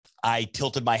I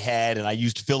tilted my head, and I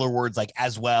used filler words like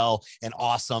as well and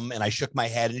awesome. And I shook my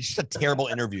head, and it's just a terrible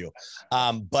interview.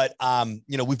 But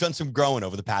we've done some growing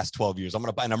over the past 12 years. I'm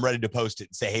ready to post it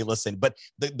and say, hey, listen, but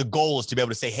the goal is to be able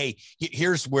to say, hey,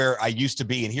 here's where I used to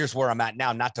be, and here's where I'm at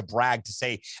now, not to brag, to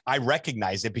say, I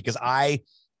recognize it, because I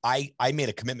made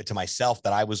a commitment to myself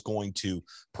that I was going to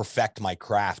perfect my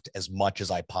craft as much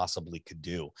as I possibly could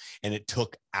do. And it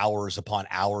took hours upon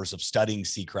hours of studying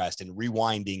Seacrest and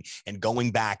rewinding and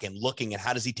going back and looking at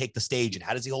how does he take the stage, and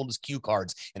how does he hold his cue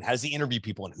cards, and how does he interview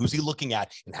people, and who's he looking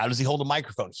at, and how does he hold a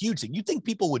microphone? Huge thing. You think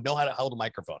people would know how to hold a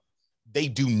microphone? They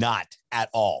do not at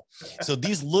all. So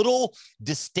these little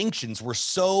distinctions were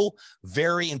so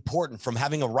very important, from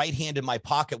having a right hand in my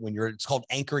pocket it's called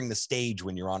anchoring the stage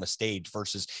when you're on a stage,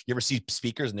 versus you ever see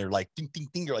speakers and they're like, ding, ding,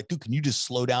 ding. You're like, dude, can you just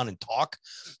slow down and talk?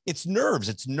 It's nerves.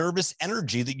 It's nervous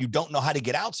energy that you don't know how to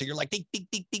get out. So you're like, ding, ding,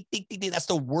 ding, ding, ding, ding, ding. That's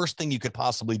the worst thing you could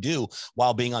possibly do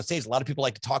while being on stage. A lot of people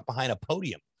like to talk behind a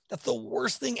podium. That's the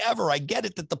worst thing ever. I get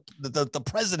it that the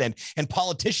president and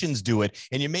politicians do it,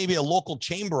 and you may be a local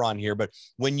chamber on here, but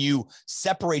when you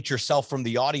separate yourself from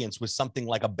the audience with something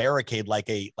like a barricade, like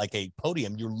a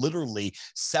podium, you're literally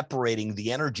separating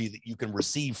the energy that you can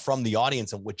receive from the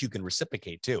audience and what you can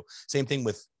reciprocate to. Same thing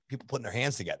with people putting their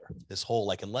hands together. This whole,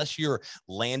 like, unless you're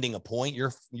landing a point,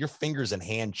 your fingers and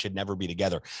hands should never be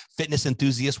together. Fitness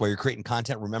enthusiasts, where you're creating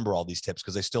content, remember all these tips,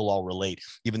 because they still all relate.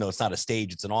 Even though it's not a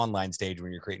stage, it's an online stage.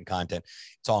 When you're creating content,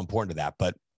 it's all important to that.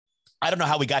 But I don't know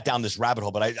how we got down this rabbit hole,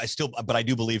 but I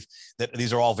do believe that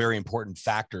these are all very important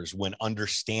factors when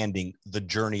understanding the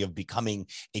journey of becoming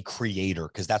a creator,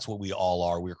 because that's what we all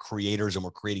are. We're creators, and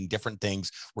we're creating different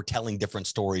things. We're telling different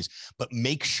stories, but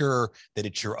make sure that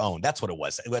it's your own. That's what it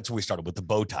was. That's where we started with the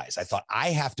bow ties. I thought I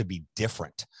have to be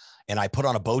different. And I put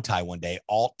on a bow tie one day,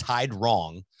 all tied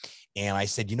wrong. And I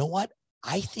said, you know what?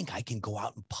 I think I can go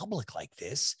out in public like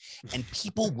this and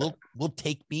people will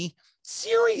take me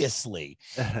seriously.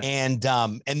 And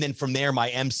then from there, my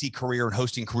MC career and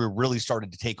hosting career really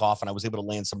started to take off, and I was able to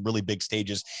land some really big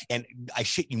stages. And I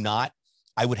shit you not,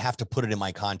 I would have to put it in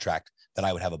my contract that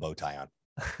I would have a bow tie on.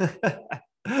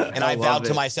 And I vowed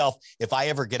to myself, if I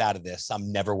ever get out of this,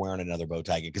 I'm never wearing another bow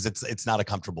tie again, because it's not a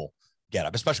comfortable get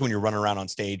up, especially when you're running around on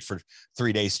stage for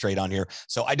 3 days straight on here.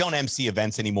 So I don't MC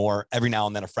events anymore. Every now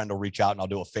and then a friend will reach out and I'll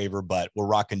do a favor, but we're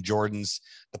rocking Jordan's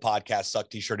The Podcast Suck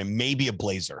t-shirt and maybe a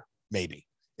blazer, maybe,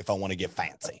 if I want to get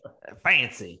fancy.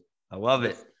 Fancy. I love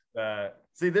it.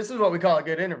 See, this is what we call a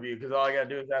good interview, because all I got to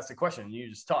do is ask a question and you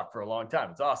just talk for a long time.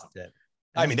 It's awesome. Yeah.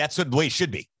 I mean, that's the way it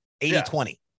should be.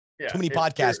 80-20. Yeah, too many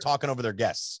podcasts talking over their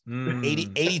guests.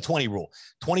 80-20 rule.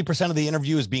 20% of the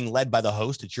interview is being led by the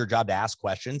host. It's your job to ask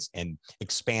questions and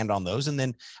expand on those. And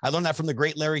then I learned that from the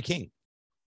great Larry King.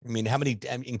 I mean, how many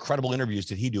incredible interviews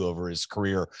did he do over his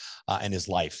career and his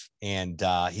life? And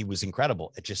he was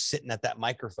incredible at just sitting at that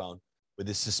microphone with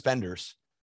his suspenders,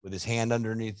 with his hand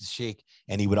underneath his cheek.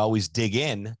 And he would always dig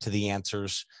in to the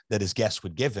answers that his guests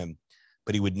would give him.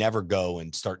 But he would never go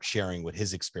and start sharing what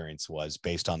his experience was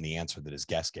based on the answer that his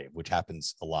guest gave, which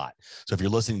happens a lot. So if you're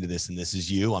listening to this and this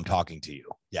is you, I'm talking to you.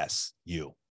 Yes,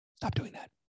 you. Stop doing that.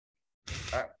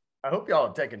 I hope y'all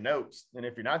are taking notes. And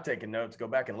if you're not taking notes, go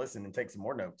back and listen and take some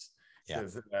more notes. Yeah.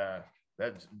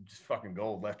 That's just fucking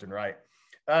gold left and right.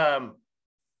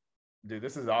 Dude,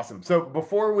 this is awesome. So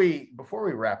before we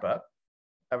wrap up,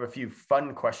 I have a few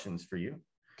fun questions for you.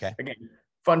 Okay. Again,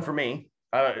 fun for me.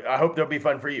 I hope they'll be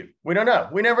fun for you. We don't know.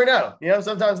 We never know. You know,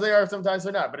 sometimes they are, sometimes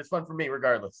they're not, but it's fun for me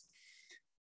regardless.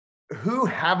 Who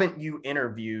haven't you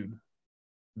interviewed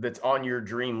that's on your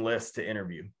dream list to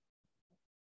interview?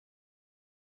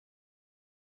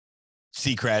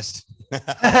 Seacrest.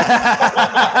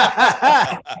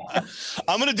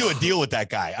 I'm going to do a deal with that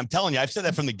guy. I'm telling you, I've said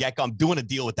that from the get-go. I'm doing a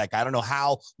deal with that guy. I don't know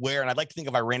how, where, and I'd like to think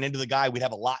if I ran into the guy, we'd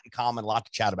have a lot in common, a lot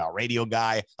to chat about. Radio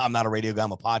guy. I'm not a radio guy.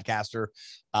 I'm a podcaster.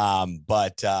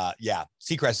 Yeah,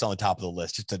 Seacrest is on the top of the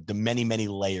list. Just the many, many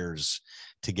layers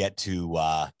to get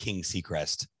to King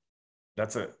Seacrest.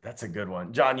 That's a good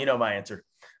one. John, you know my answer.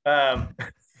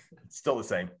 Still the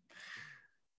same.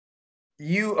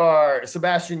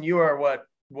 Sebastian, you are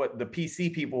what the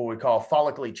PC people would call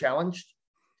follically challenged.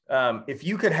 If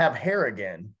you could have hair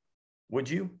again, would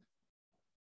you?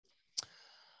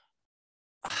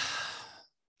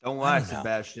 Don't lie,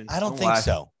 Sebastian. I don't think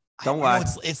so. Don't lie.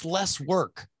 It's less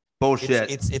work.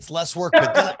 Bullshit. It's less work.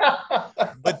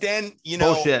 But then you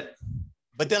know. Bullshit.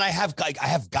 But then I have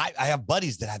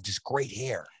buddies that have just great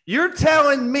hair. You're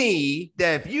telling me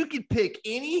that if you could pick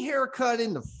any haircut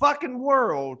in the fucking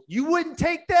world, you wouldn't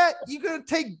take that? You gonna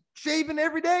take shaving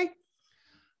every day?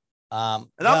 I'm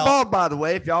bald, by the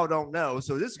way, if y'all don't know.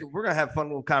 So we're gonna have a fun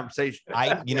little conversation.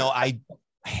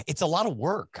 It's a lot of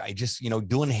work. I just,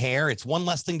 doing hair, it's one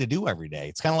less thing to do every day.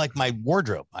 It's kind of like my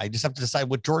wardrobe. I just have to decide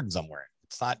what Jordans I'm wearing.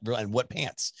 It's not really, and what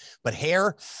pants, but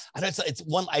hair. It's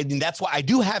one. I mean, that's why I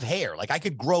do have hair. Like I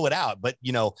could grow it out, but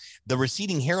the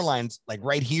receding hairlines, like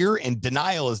right here, and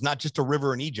denial is not just a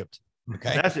river in Egypt.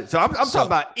 Okay, that's it. So I'm talking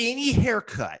about any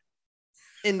haircut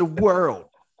in the world,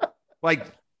 like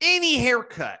any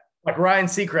haircut, like Ryan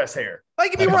Seacrest hair.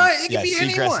 Like it could be Ryan. It could be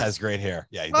Seacrest anyone. has great hair.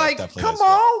 Yeah, he definitely come does.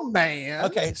 on, man.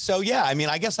 Okay, so yeah, I mean,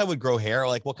 I guess I would grow hair.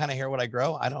 Like, what kind of hair would I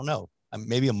grow? I don't know.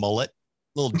 Maybe a mullet,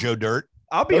 little Joe Dirt.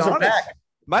 I'll be honest.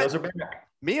 Those are back.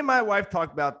 Me and my wife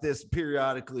talk about this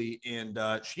periodically, and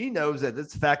she knows that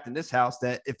it's a fact in this house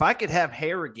that if I could have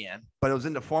hair again, but it was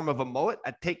in the form of a mullet,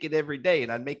 I'd take it every day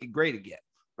and I'd make it great again.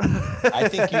 I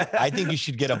think you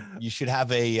should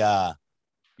have a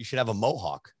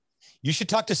mohawk. You should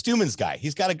talk to Stuman's guy.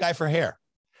 He's got a guy for hair.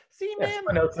 See, man,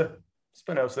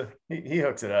 Spinoza. He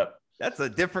hooks it up. That's a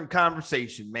different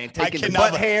conversation, man. Taking the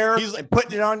butt hair and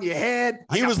putting it on your head.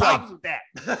 He was like,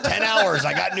 10 hours,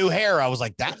 I got new hair. I was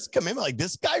like, that's commitment. Like,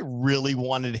 this guy really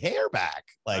wanted hair back.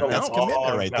 Like, that's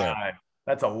commitment right there.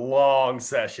 That's a long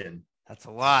session. That's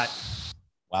a lot.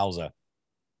 Wowza.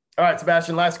 All right,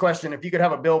 Sebastian, last question. If you could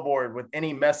have a billboard with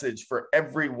any message for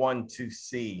everyone to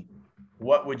see,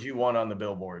 what would you want on the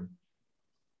billboard?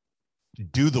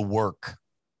 Do the work.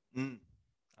 I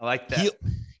like that.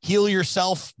 Heal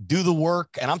yourself, do the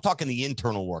work. And I'm talking the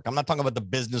internal work. I'm not talking about the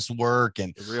business work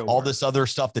and all this other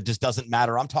stuff that just doesn't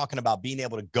matter. I'm talking about being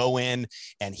able to go in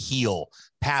and heal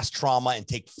past trauma and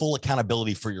take full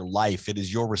accountability for your life. It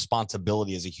is your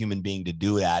responsibility as a human being to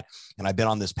do that. And I've been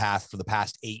on this path for the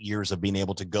past 8 years of being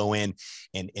able to go in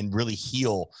and really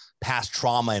heal past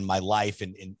trauma in my life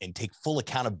and take full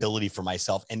accountability for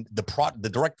myself. And the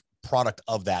direct product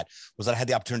of that was that I had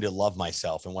the opportunity to love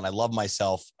myself. And when I love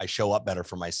myself, I show up better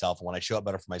for myself. And when I show up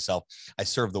better for myself, I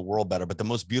serve the world better. But the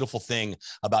most beautiful thing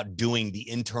about doing the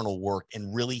internal work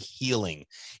and really healing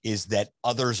is that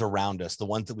others around us, the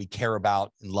ones that we care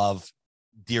about and love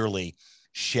dearly,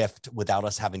 shift without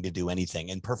us having to do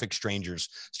anything. And perfect strangers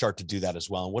start to do that as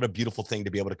well. And what a beautiful thing to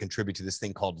be able to contribute to this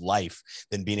thing called life,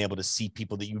 than being able to see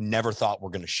people that you never thought were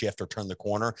going to shift or turn the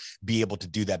corner, be able to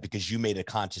do that because you made a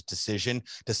conscious decision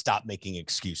to stop making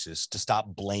excuses, to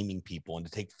stop blaming people, and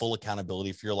to take full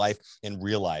accountability for your life and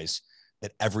realize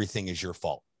that everything is your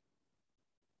fault.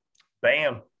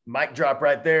 Bam. Mic drop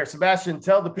right there. Sebastian,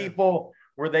 tell the people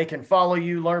where they can follow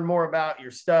you, learn more about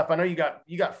your stuff. I know you got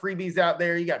freebies out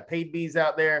there, you got paid bees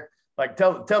out there. Like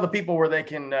tell the people where they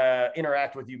can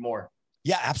interact with you more.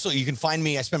 Yeah, absolutely. You can find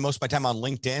me. I spend most of my time on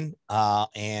LinkedIn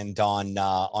and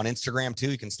on Instagram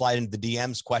too. You can slide into the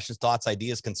DMs, questions, thoughts,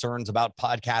 ideas, concerns about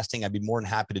podcasting. I'd be more than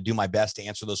happy to do my best to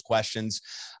answer those questions.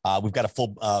 We've got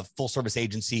a full service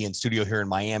agency and studio here in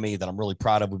Miami that I'm really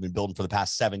proud of. We've been building for the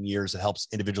past 7 years. It helps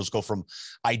individuals go from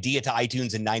idea to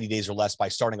iTunes in 90 days or less by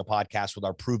starting a podcast with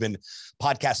our proven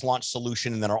podcast launch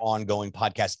solution, and then our ongoing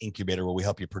podcast incubator where we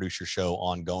help you produce your show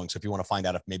ongoing. So if you want to find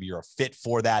out if maybe you're a fit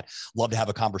for that, love to have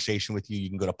a conversation with you. You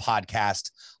can go to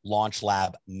Podcast Launch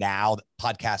Lab now,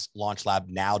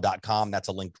 podcastlaunchlabnow.com. That's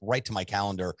a link right to my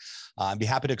calendar. I'd be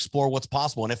happy to explore what's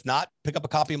possible. And if not, pick up a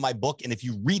copy of my book. And if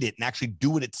you read it and actually do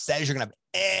what it says, you're going to have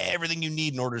everything you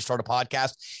need in order to start a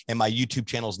podcast. And my YouTube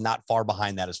channel is not far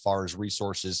behind that as far as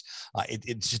resources.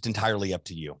 It's just entirely up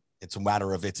to you. It's a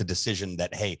matter of, it's a decision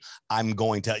that, hey, I'm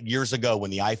going to, years ago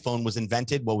when the iPhone was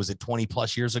invented, what was it, 20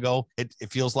 plus years ago? It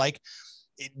feels like.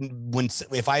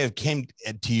 If I had came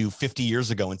to you 50 years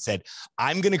ago and said,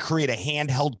 I'm going to create a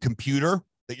handheld computer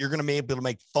that you're going to be able to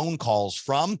make phone calls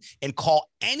from and call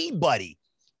anybody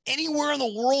anywhere in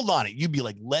the world on it, you'd be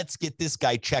like, let's get this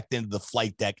guy checked into the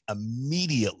flight deck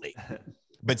immediately.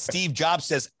 But Steve Jobs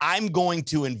says, I'm going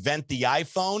to invent the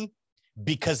iPhone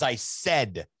because I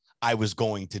said I was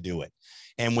going to do it.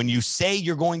 And when you say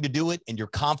you're going to do it and you're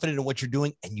confident in what you're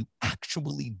doing and you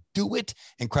actually do it,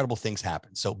 incredible things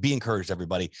happen. So be encouraged,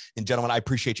 everybody. And gentlemen, I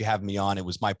appreciate you having me on. It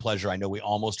was my pleasure. I know we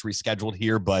almost rescheduled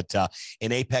here, but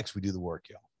in Apex, we do the work,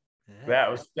 y'all.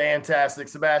 That was fantastic.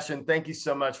 Sebastian, thank you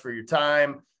so much for your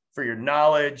time, for your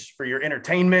knowledge, for your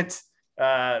entertainment.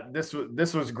 This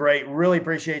was great. Really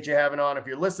appreciate you having on. If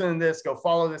you're listening to this, go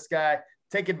follow this guy.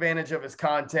 Take advantage of his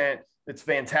content. It's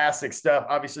fantastic stuff.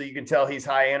 Obviously, you can tell he's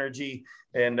high energy,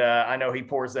 and I know he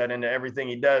pours that into everything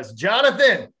he does.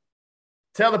 Jonathan,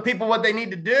 tell the people what they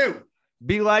need to do.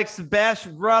 Be like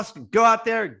Sebastian Rusk. Go out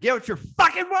there and get what you're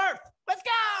fucking worth. Let's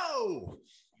go.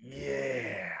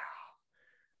 Yeah.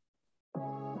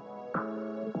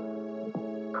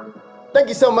 Thank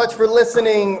you so much for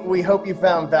listening. We hope you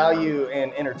found value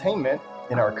and entertainment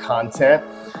in our content.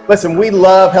 Listen, we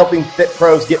love helping fit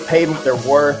pros get paid what they're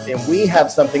worth, and we have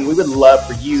something we would love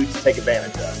for you to take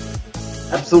advantage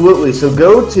of. Absolutely. So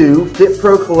go to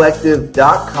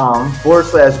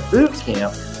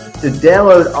fitprocollective.com/bootcamp to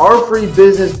download our free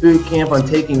business bootcamp on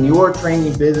taking your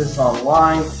training business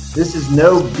online. This is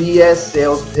no BS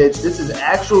sales pitch. This is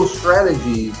actual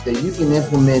strategies that you can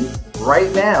implement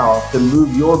right now to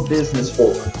move your business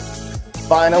forward.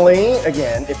 Finally,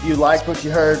 again, if you liked what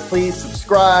you heard, please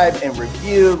subscribe and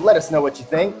review. Let us know what you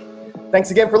think.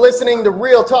 Thanks again for listening to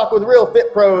Real Talk with Real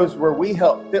Fit Pros, where we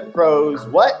help fit pros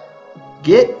what?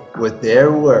 Get what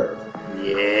they're worth.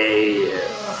 Yay.